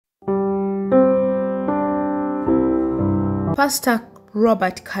Pastor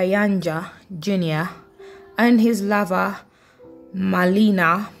Robert Kayanja Jr. and his lover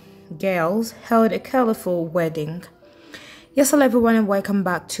Marlena Gailis held a colorful wedding. Yes, hello everyone and welcome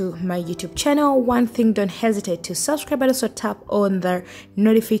back to my YouTube channel. One thing, don't hesitate to subscribe and also tap on the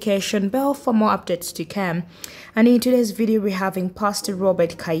notification bell for more updates to come. And in today's video, we're having Pastor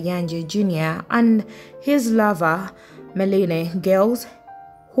Robert Kayanja Jr. and his lover Marlena Gailis,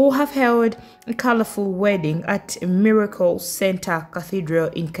 who have held a colorful wedding at Miracle Center Cathedral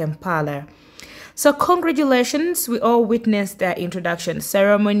in Kampala. So congratulations, we all witnessed their introduction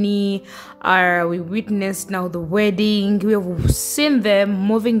ceremony, we witnessed now the wedding, we have seen them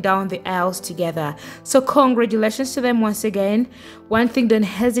moving down the aisles together. So congratulations to them once again. One thing, don't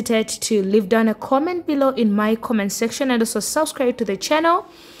hesitate to leave down a comment below in my comment section and also subscribe to the channel.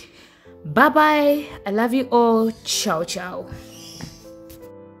 Bye bye, I love you all, ciao ciao.